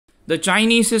The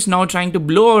Chinese is now trying to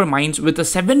blow our minds with a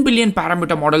 7 billion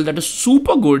parameter model that is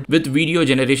super good with video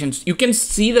generations. You can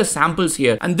see the samples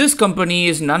here. And this company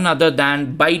is none other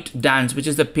than ByteDance, which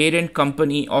is the parent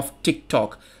company of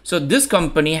TikTok. So this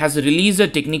company has released a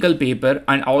technical paper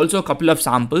and also a couple of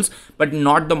samples, but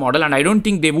not the model. And I don't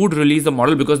think they would release the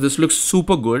model because this looks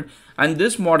super good. And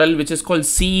this model, which is called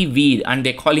Seaweed, and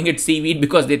they're calling it Seaweed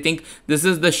because they think this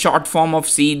is the short form of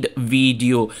seed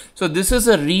video. So this is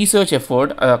a research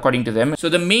effort according to them. So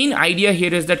the main idea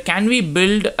here is that can we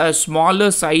build a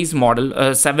smaller size model,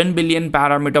 a 7 billion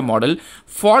parameter model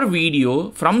for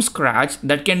video from scratch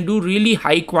that can do really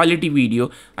high quality video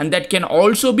and that can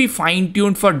also be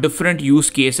fine-tuned for different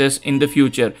use cases in the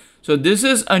future. So this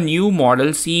is a new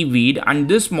model, Seaweed, and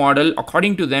this model,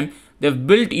 according to them, they've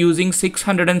built using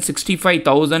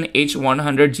 665,000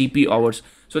 H100 GPU hours.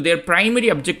 So their primary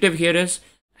objective here is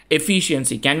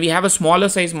efficiency. Can we have a smaller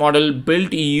size model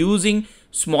built using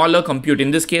smaller compute?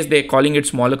 In this case, they're calling it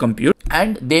smaller compute.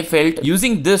 And they felt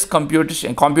using this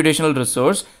computational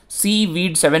resource,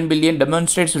 Seaweed 7 billion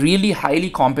demonstrates really highly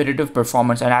competitive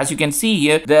performance. And as you can see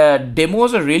here, the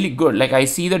demos are really good. Like I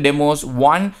see the demos,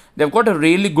 one, they've got a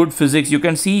really good physics. You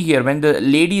can see here when the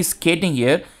lady is skating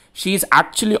here, she is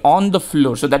actually on the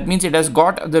floor. So that means it has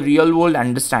got the real world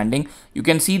understanding. You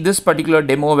can see this particular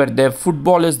demo where the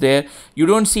football is there. You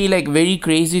don't see like very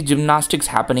crazy gymnastics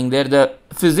happening there. The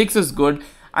physics is good.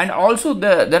 And also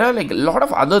there are like a lot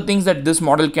of other things that this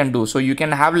model can do. So you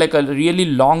can have like a really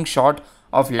long shot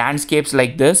of landscapes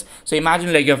like this. So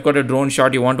imagine like you've got a drone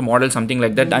shot, you want to model something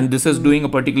like that, and this is doing a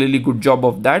particularly good job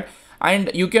of that.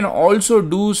 And you can also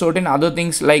do certain other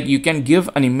things, like you can give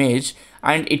an image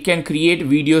and it can create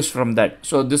videos from that.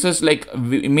 So this is like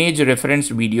image reference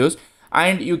videos,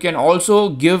 and you can also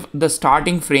give the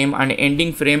starting frame and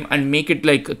ending frame and make it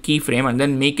like a keyframe and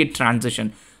then make it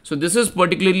transition. So this is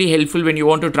particularly helpful when you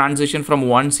want to transition from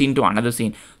one scene to another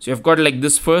scene. So you've got like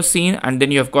this first scene and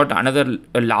then you've got another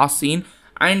last scene,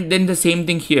 and then the same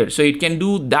thing here. So it can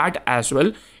do that as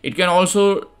well. It can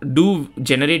also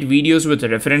generate videos with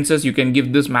references. You can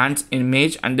give this man's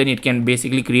image and then it can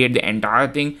basically create the entire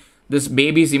thing, this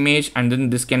baby's image, and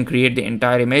then this can create the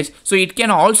entire image. So it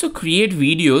can also create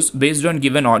videos based on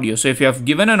given audio. So if you have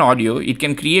given an audio, it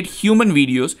can create human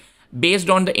videos based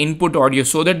on the input audio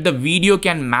so that the video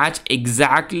can match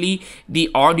exactly the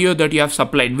audio that you have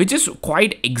supplied, which is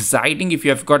quite exciting if you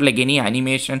have got like any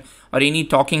animation or any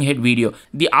talking head video.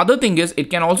 The other thing is it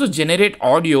can also generate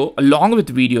audio along with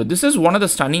video. This is one of the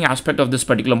stunning aspects of this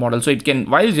particular model. So it can,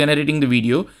 while generating the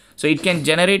video, so it can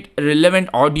generate relevant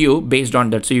audio based on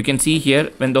that. So you can see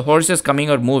here when the horse is coming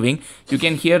or moving, you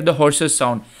can hear the horse's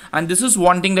sound. And this is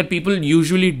one thing that people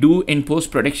usually do in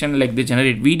post-production, like they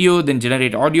generate video, then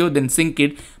generate audio, then sync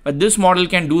it. But this model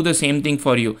can do the same thing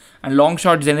for you. And long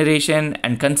shot generation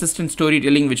and consistent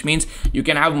storytelling, which means you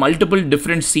can have multiple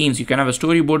different scenes. You can have a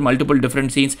storyboard, multiple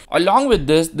different scenes. Along with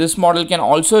this model can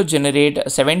also generate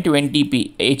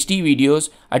 720p HD videos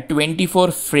at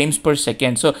 24 frames per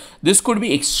second. So this could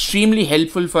be extremely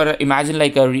helpful for imagine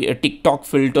like a TikTok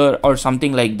filter or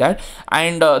something like that.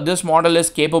 And this model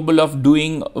is capable of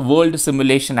doing world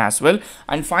simulation as well.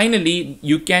 And finally,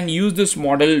 you can use this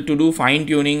model to do fine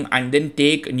tuning and then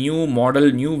take new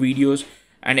model, new videos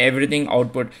and everything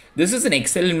output. This is an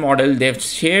excellent model. They've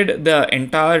shared the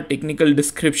entire technical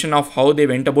description of how they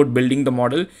went about building the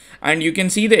model, and you can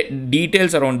see the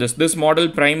details around this. This model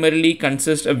primarily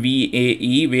consists of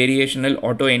VAE, variational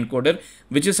autoencoder,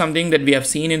 which is something that we have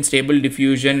seen in stable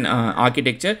diffusion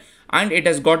architecture, and it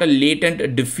has got a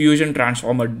latent diffusion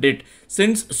transformer, DIT.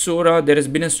 Since Sora, there has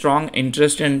been a strong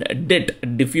interest in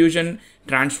DIT, diffusion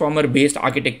transformer based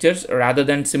architectures, rather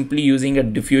than simply using a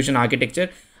diffusion architecture.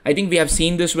 I think we have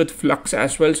seen this with Flux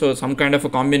as well. So some kind of a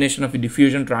combination of a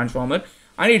diffusion transformer.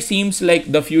 And it seems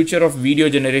like the future of video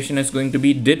generation is going to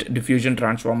be DIT diffusion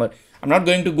transformer. I'm not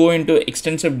going to go into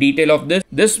extensive detail of this.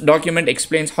 This document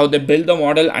explains how they build the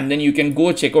model, and then you can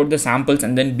go check out the samples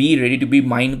and then be ready to be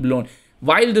mind blown.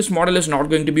 While this model is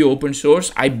not going to be open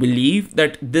source, I believe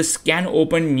that this can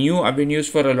open new avenues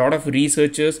for a lot of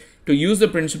researchers to use the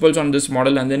principles on this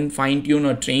model and then fine tune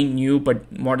or train new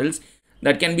models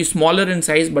that can be smaller in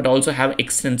size but also have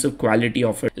extensive quality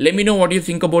of it. Let me know what you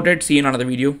think about it. See you in another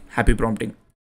video. Happy prompting.